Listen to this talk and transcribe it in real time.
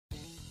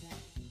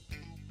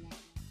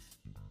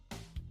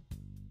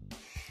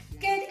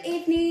Good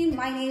evening,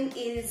 my name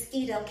is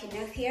Edel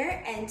Kenneth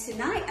here, and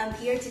tonight I'm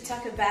here to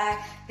talk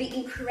about the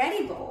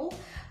incredible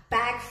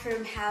bag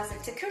from House of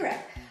Takura.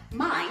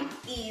 Mine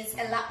is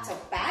a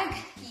laptop bag.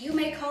 You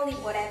may call it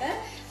whatever,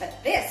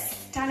 but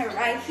this tunnel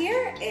right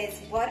here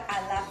is what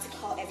I love to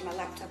call as my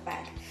laptop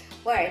bag.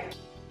 Word.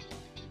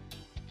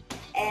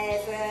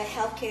 As a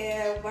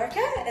healthcare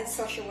worker, as a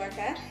social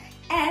worker,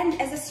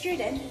 and as a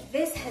student,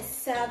 this has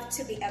served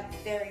to be a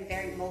very,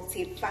 very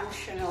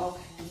multifunctional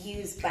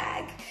use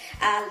bag.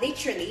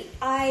 Literally,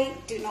 I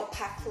do not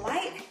pack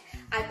light.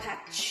 I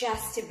pack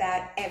just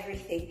about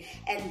everything.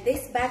 And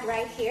this bag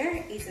right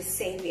here is a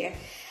savior.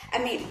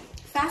 I mean,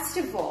 first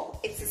of all,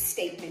 it's a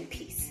statement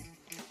piece.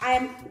 I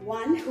am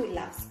one who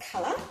loves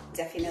color,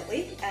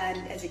 definitely,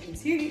 and as you can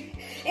see,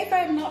 if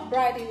I'm not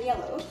bright in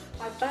yellow,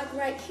 my bag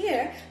right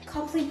here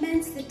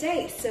complements the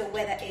day. So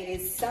whether it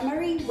is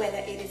summery, whether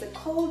it is a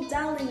cold,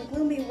 dull and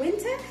gloomy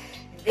winter,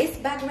 this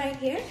bag right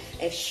here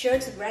is sure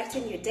to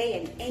brighten your day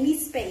in any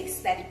space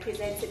that it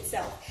presents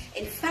itself.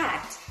 In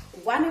fact,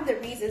 one of the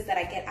reasons that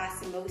I get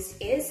asked the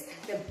most is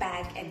the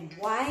bag. And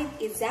why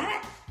is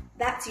that?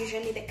 That's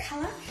usually the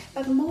color,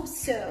 but more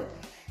so,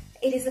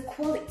 it is a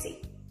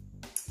quality.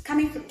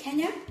 Coming from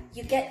Kenya,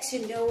 you get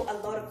to know a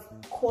lot of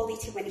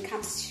quality when it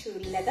comes to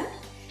leather.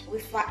 We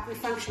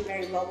function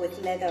very well with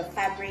leather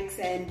fabrics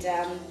and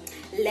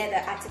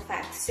leather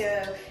artifacts.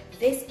 So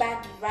this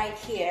bag right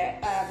here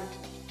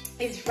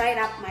is right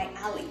up my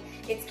alley.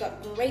 It's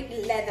got great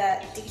leather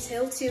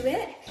detail to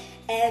it,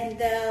 and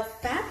the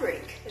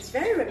fabric is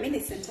very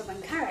reminiscent of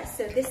Ankara.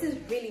 So this is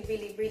really,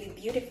 really, really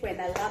beautiful,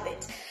 and I love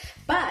it.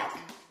 But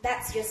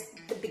that's just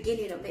the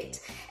beginning of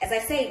it. As I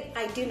say,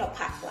 I do not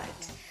pack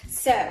light.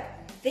 So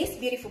this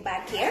beautiful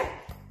bag here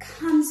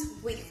comes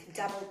with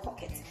double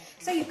pockets.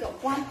 So you've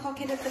got one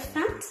pocket at the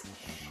front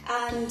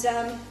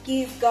and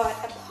you've got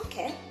a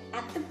pocket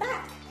at the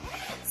back.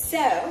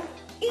 So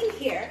in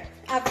here,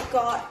 I've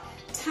got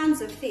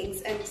tons of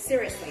things, and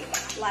seriously,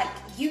 like,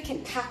 you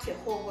can pack your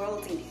whole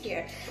world in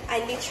here.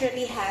 I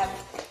literally have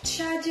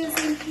chargers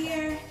in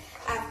here.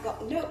 I've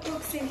got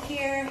notebooks in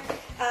here.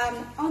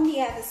 On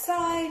the other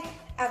side,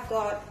 I've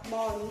got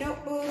more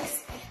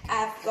notebooks.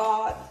 I've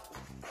got,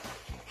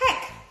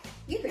 heck,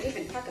 you could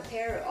even pack a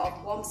pair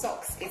of warm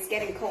socks. It's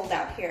getting cold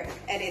out here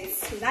and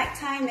it's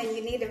nighttime and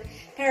you need a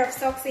pair of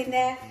socks in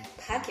there.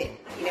 Pack it,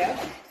 you know.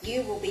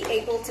 You will be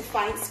able to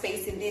find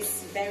space in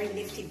this very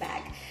nifty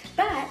bag.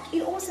 But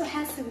it also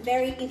has some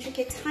very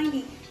intricate,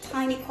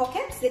 tiny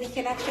pockets that you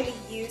can actually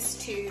use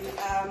to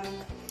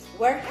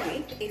work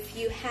with if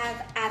you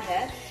have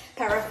other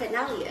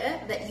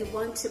paraphernalia that you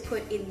want to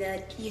put in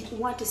you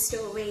want to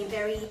store away in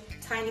very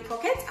tiny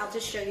pockets. I'll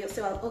just show you.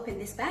 So I'll open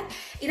this bag.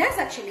 It has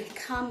actually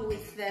come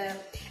with the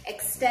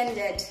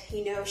extended,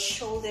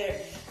 shoulder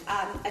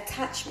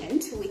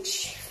attachment,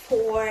 which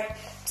for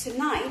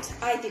tonight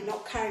I did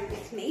not carry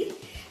with me,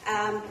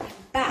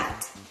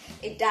 but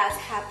it does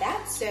have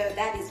that, so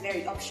that is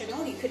very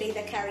optional. You could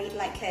either carry it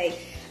like a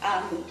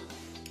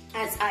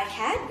as I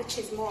had, which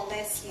is more or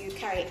less you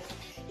carry it,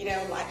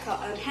 like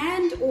on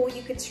hand, or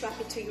you could strap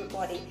it to your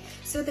body.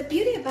 So the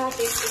beauty about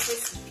this is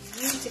this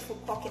beautiful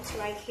pockets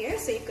right here.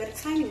 So you've got a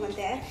tiny one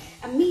there,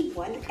 a mid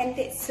one, and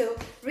this. So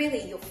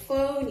really your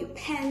phone, your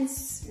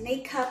pens,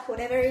 makeup,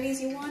 whatever it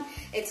is you want,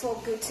 it's all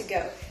good to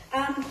go.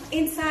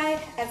 Inside,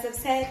 as I've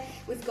said,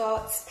 we've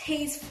got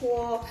space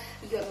for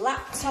your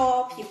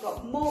laptop, you've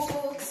got more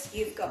books,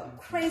 you've got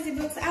crazy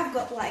books. I've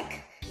got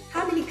like,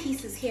 how many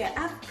pieces here?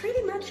 I've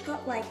pretty much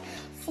got like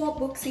 4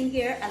 books in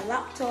here, a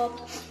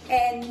laptop,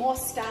 and more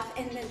stuff,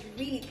 and there's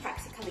really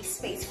practically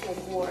space for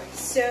more.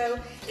 So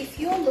if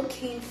you're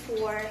looking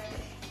for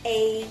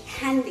a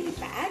handy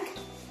bag,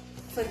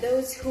 for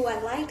those who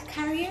are light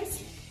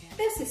carriers,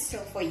 this is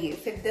still for you.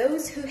 For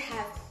those who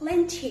have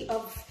plenty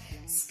of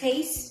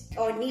space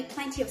or need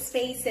plenty of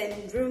space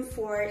and room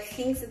for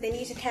things that they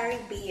need to carry,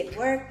 be it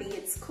work, be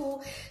it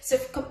school. So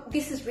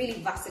this is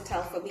really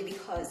versatile for me,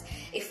 because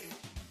if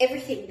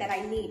everything that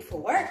I need for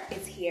work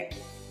is here.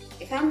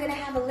 If I'm gonna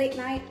have a late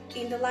night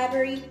in the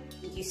library,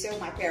 you saw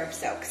my pair of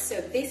socks.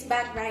 So this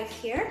bag right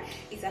here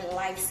is a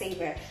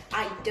lifesaver.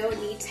 I don't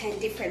need 10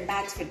 different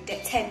bags for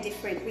 10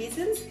 different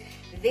reasons.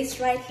 This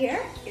right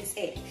here is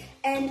it.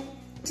 And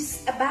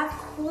just about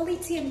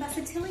quality and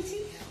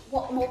versatility,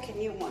 what more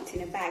can you want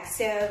in a bag?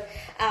 So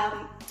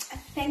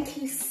thank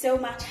you so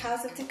much,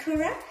 House of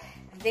Takura.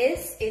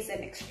 This is an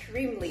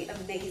extremely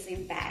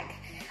amazing bag.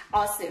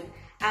 Awesome.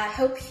 I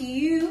hope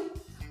you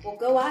will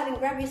go out and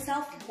grab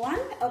yourself one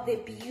of the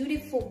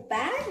beautiful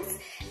bags,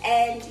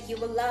 and you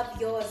will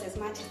love yours as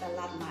much as I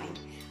love mine.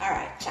 All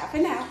right, ciao for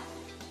now.